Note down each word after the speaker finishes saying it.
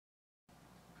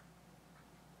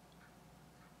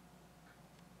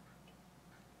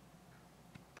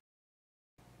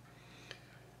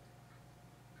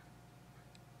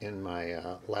In my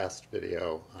last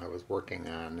video, I was working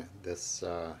on this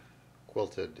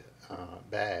quilted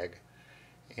bag,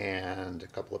 and a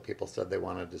couple of people said they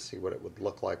wanted to see what it would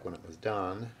look like when it was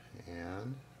done,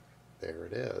 and there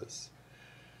it is.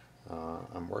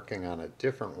 I'm working on a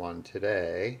different one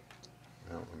today.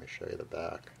 Well, let me show you the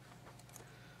back.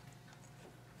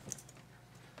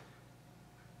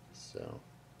 So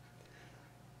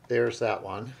there's that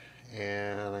one,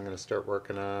 and I'm going to start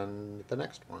working on the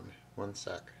next one. One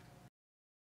sec.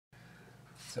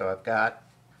 So I've got,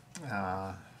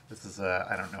 this is a,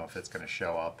 I don't know if it's going to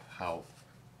show up how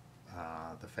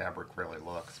the fabric really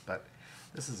looks, but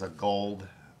this is a gold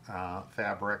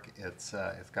fabric. It's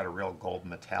got a real gold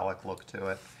metallic look to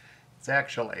it. It's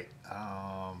actually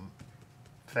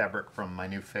fabric from my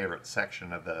new favorite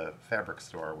section of the fabric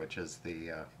store, which is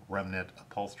the remnant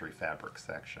upholstery fabric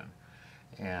section.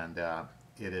 And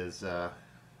it is a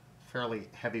fairly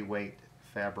heavyweight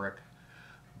fabric,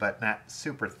 but not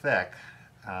super thick.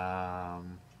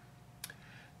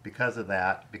 Because of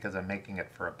that, because I'm making it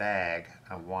for a bag,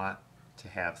 I want to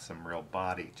have some real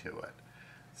body to it.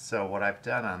 So what I've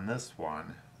done on this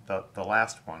one, the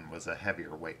last one was a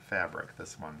heavier weight fabric.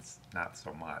 This one's not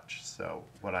so much. So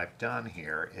what I've done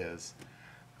here is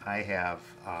I have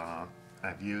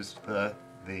I've used the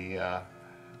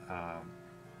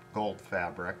gold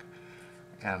fabric,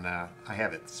 and I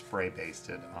have it spray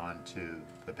basted onto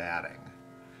the batting.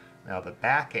 Now the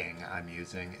backing I'm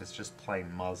using is just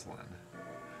plain muslin,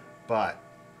 but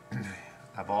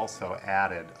I've also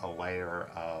added a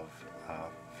layer of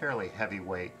fairly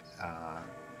heavyweight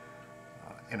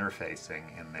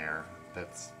interfacing in there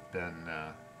that's been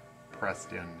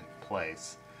pressed in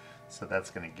place, so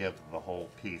that's going to give the whole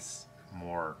piece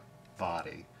more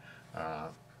body.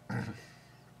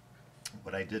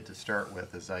 What I did to start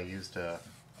with is I used a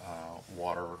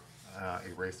water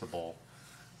erasable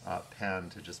pen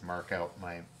to just mark out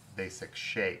my basic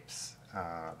shapes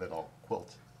that I'll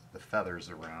quilt the feathers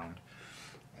around,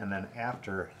 and then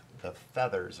after the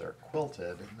feathers are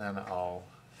quilted, then I'll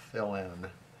fill in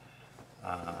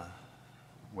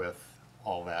with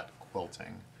all that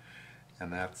quilting,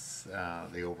 and that's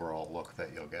the overall look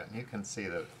that you'll get. And you can see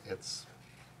that it's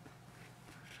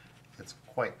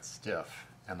quite stiff,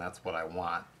 and that's what I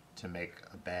want to make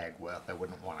a bag with. I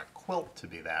wouldn't want a quilt to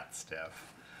be that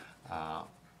stiff.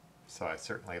 So I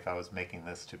certainly, if I was making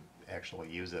this to actually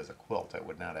use as a quilt, I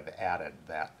would not have added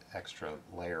that extra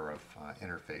layer of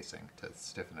interfacing to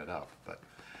stiffen it up, but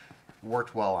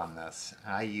worked well on this.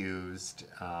 I used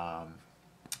a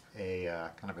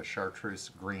kind of a chartreuse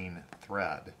green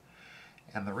thread,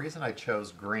 and the reason I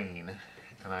chose green,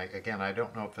 and I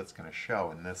don't know if it's going to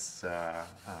show in this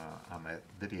on the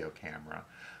video camera,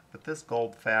 but this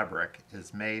gold fabric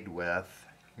is made with,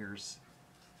 here's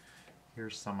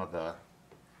some of the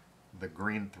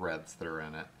green threads that are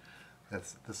in it.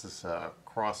 This is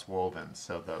cross woven,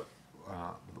 so the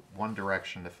one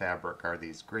direction the fabric are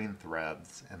these green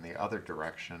threads, and the other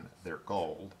direction they're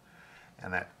gold,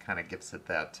 and that kind of gives it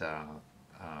that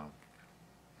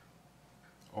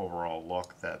overall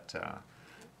look that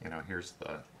you know, here's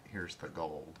the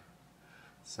gold.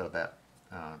 So that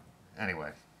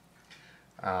anyway,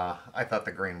 I thought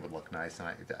the green would look nice, and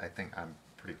I think I'm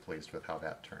pretty pleased with how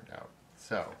that turned out.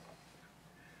 So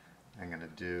I'm going to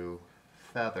do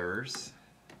feathers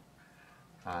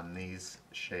on these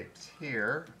shapes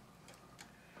here,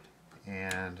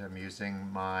 and I'm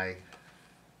using my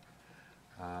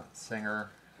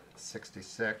Singer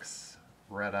 66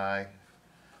 red eye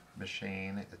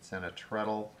machine. It's in a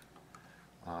treadle.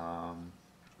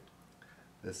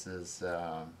 This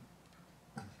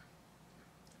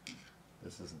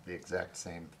isn't the exact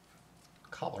same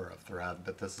color of thread,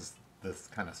 but this is this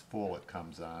kind of spool it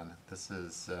comes on. This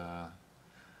is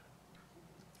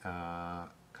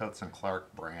Coates &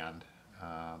 Clark brand.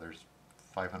 There's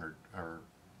 500 or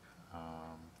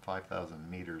 5,000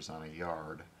 meters on a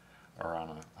yard, or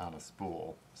on a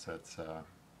spool. So it's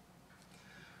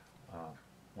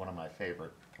one of my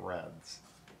favorite threads,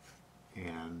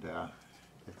 and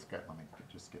it's got. Let me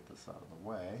just get this out of the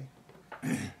way.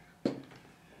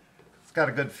 It's got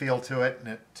a good feel to it, and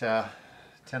it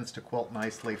tends to quilt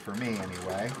nicely for me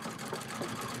anyway.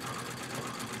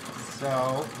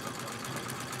 So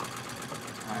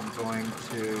I'm going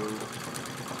to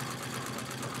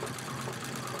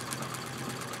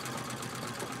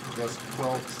just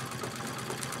quilt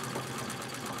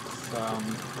some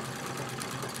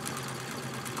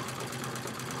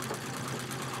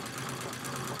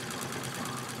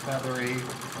feathery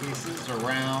pieces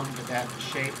around that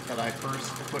shape that I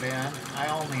first put in. I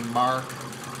only mark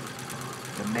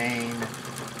the main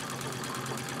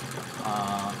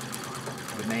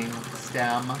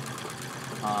stem,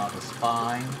 the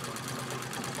spine,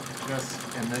 just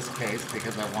in this case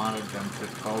because I wanted them to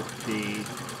both be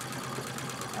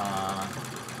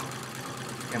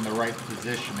in the right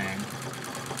positioning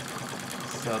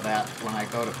so that when I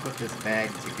go to put this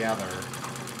bag together,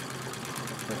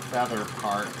 the feather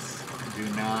parts do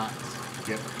not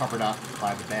get covered up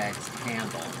by the bag's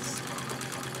handles.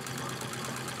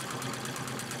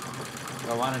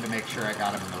 So I wanted to make sure I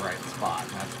got them in the right spot,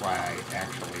 and that's why I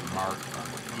actually marked them.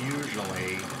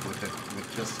 Usually, with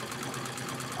just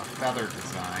a feather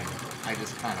design, I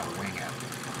just kind of wing it.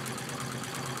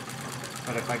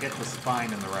 But if I get the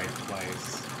spine in the right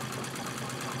place,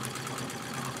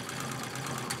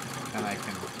 then I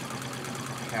can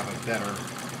have a better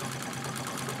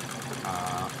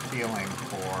feeling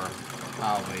for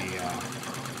how the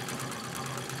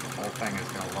whole thing is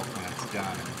going to look when it's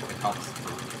done, and it helps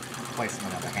the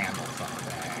placement of the handles on the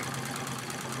bag.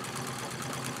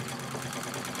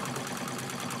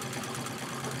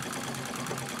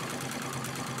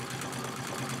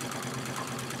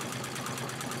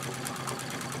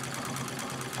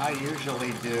 I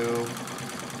usually do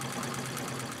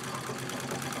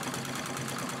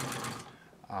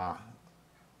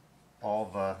all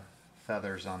the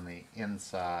feathers on the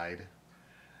inside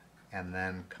and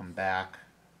then come back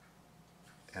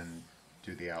and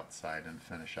do the outside and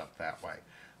finish up that way.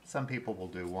 Some people will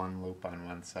do one loop on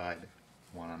one side,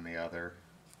 one on the other,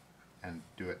 and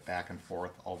do it back and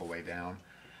forth all the way down.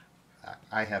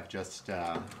 I have just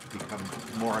become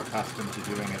more accustomed to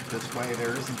doing it this way.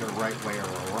 There isn't a right way or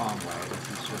a wrong way.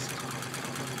 This is just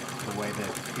the way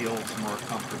that feels more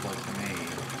comfortable to me.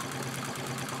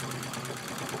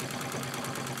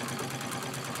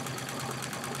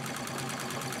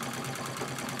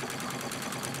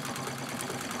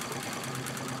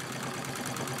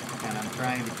 And I'm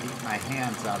trying to keep my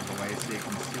hands out of the way so you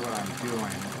can see what I'm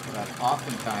doing, but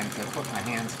oftentimes I put my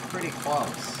hands pretty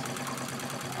close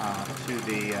to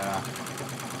the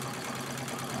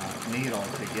needle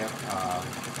to get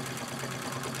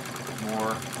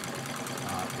more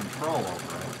control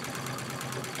over it.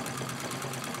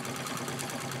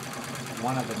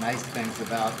 One of the nice things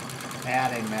about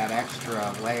adding that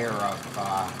extra layer of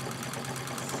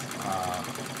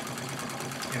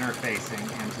interfacing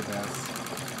into this,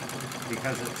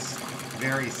 because it's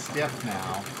very stiff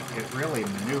now, it really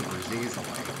maneuvers easily.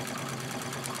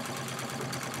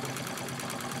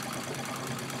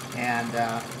 And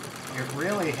it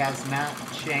really has not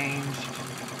changed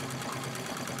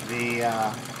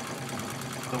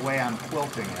the way I'm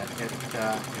quilting it.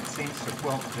 It seems to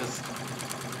quilt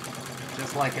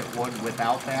just like it would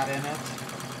without that in it.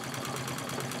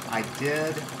 I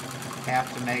did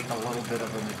have to make a little bit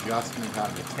of an adjustment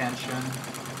on the tension,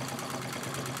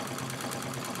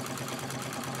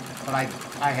 but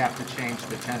I have to change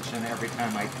the tension every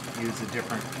time I use a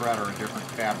different thread or a different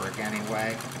fabric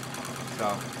anyway.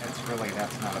 So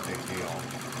that's not a big deal.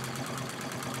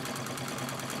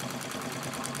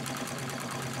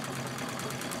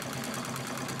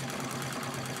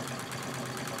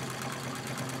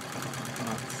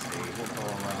 Let's see, we'll go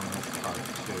around this part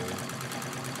too.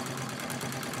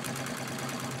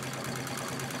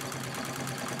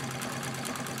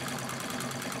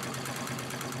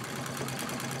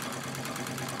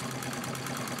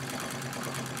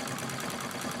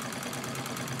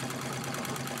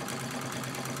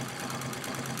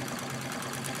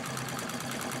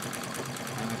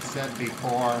 Said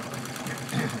before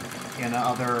in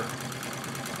other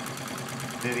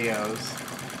videos,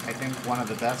 I think one of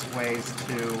the best ways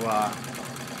to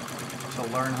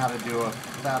learn how to do a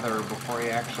feather before you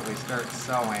actually start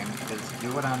sewing is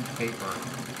do it on paper.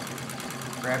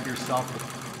 Grab yourself a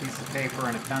piece of paper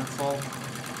and a pencil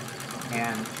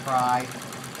and try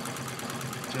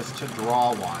just to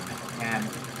draw one. And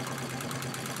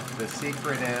the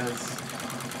secret is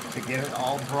to get it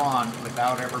all drawn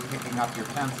without ever picking up your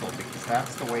pencil, because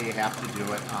that's the way you have to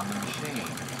do it on the machine.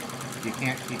 You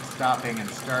can't keep stopping and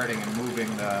starting and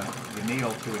moving the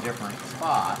needle to a different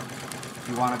spot.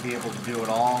 You want to be able to do it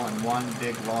all in one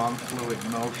big long fluid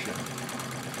motion.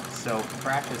 So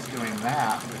practice doing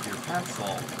that with your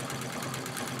pencil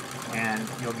and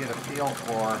you'll get a feel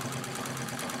for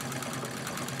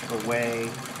the way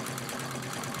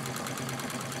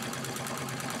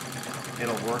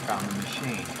it'll work on the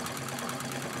machine.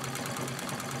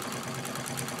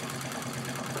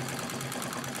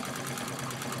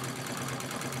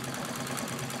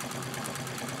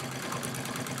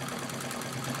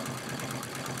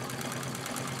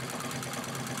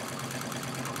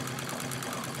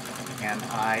 And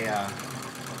I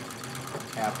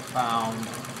have found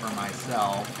for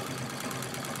myself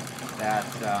that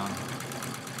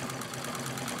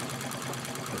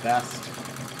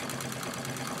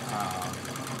um,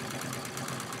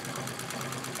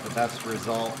 the best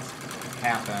results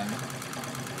happen,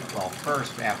 well,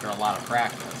 first after a lot of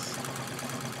practice,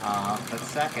 but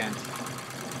second,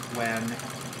 when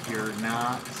you're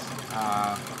not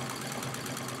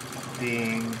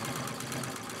being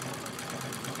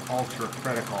ultra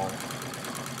critical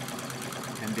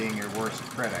and being your worst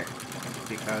critic,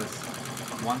 because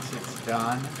once it's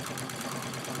done,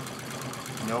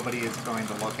 nobody is going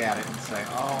to look at it and say,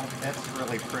 oh, that's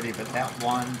really pretty, but that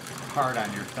one part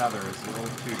on your feather is a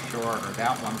little too short, or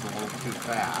that one's a little too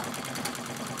fat.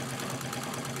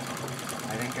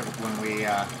 I think when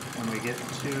we get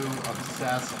too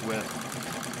obsessed with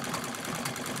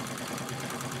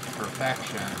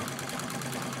perfection,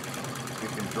 we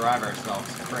can drive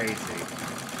ourselves crazy.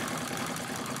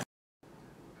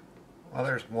 Well,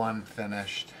 there's one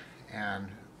finished,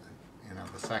 and you know,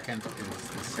 the second is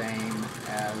the same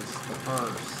as the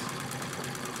first.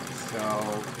 So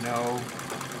no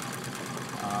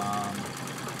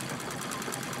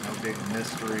big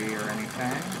mystery or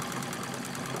anything.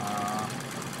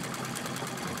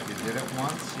 If you did it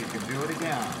once, you can do it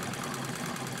again.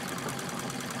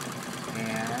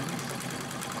 And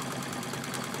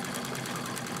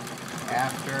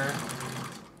after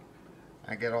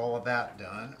I get all of that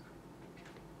done,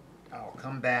 I'll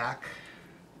come back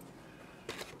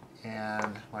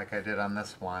and, like I did on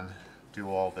this one,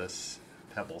 do all this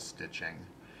pebble stitching.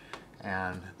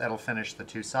 And that'll finish the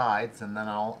two sides, and then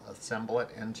I'll assemble it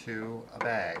into a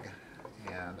bag.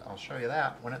 And I'll show you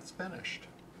that when it's finished.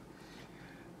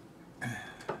 But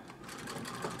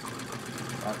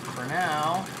for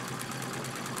now,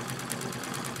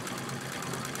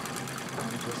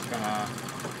 I'm just gonna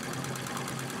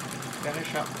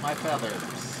finish up my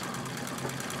feathers.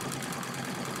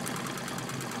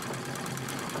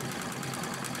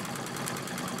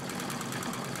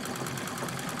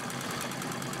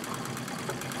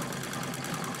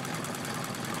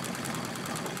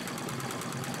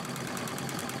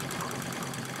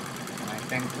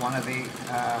 I think one of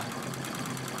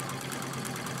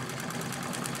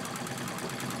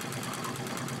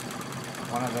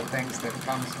the things that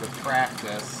comes with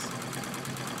practice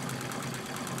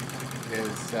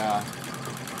is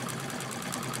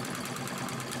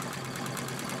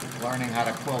learning how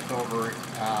to quilt over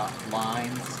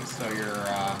lines, so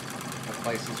the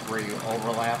places where you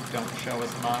overlap don't show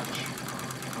as much.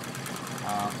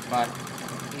 But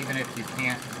even if you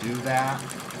can't do that,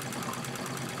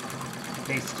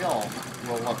 they still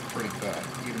will look pretty good,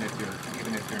 even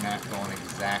if you're not going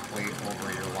exactly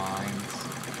over your lines.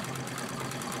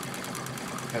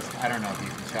 Because I don't know if you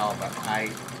can tell, but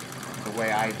the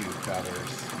way I do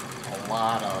feathers, a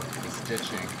lot of the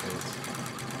stitching is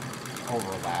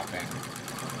overlapping.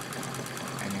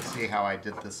 And you see how I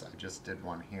did this? I just did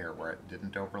one here where it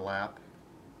didn't overlap.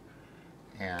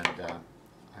 And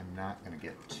I'm not going to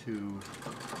get too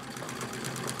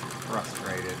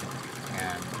frustrated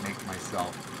and make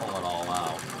myself pull it all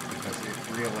out, because it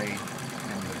really,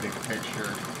 in the big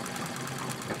picture,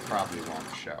 it probably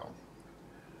won't show.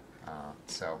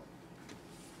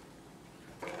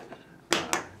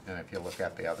 And if you look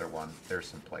at the other one, there's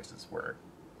some places where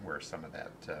some of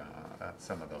that,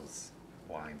 some of those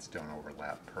lines don't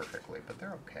overlap perfectly, but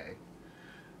they're okay.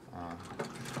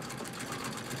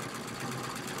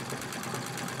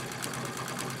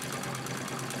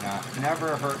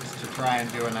 Never hurts to try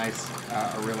and do a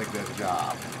really good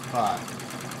job, but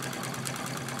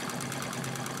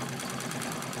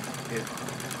it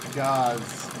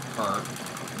does hurt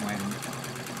when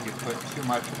you put too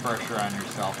much pressure on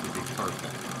yourself to be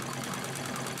perfect,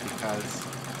 because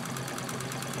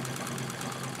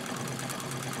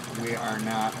we are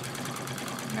not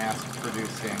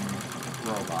mass-producing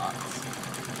robots.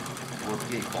 We're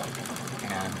people,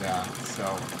 and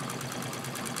so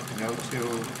no two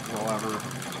will ever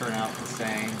turn out the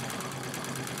same,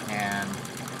 and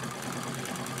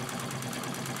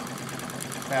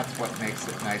that's what makes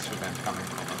it nicer than coming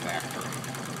from a factory,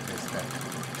 is that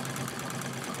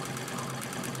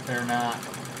they're not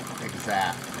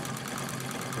exact,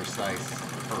 precise,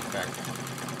 perfect.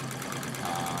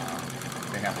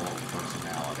 They have a little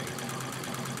personality.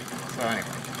 So anyway,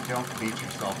 don't beat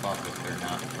yourself up if they're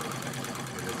not perfect.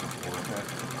 It isn't worth it,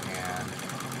 and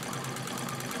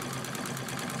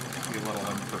a few little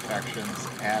imperfections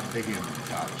add the human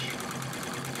touch.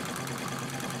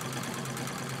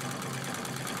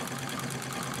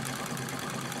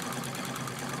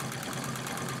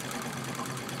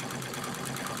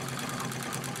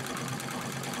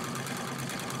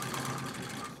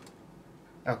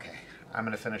 Okay, I'm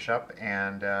going to finish up,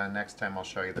 and next time I'll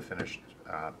show you the finished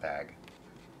bag.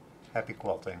 Happy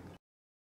quilting.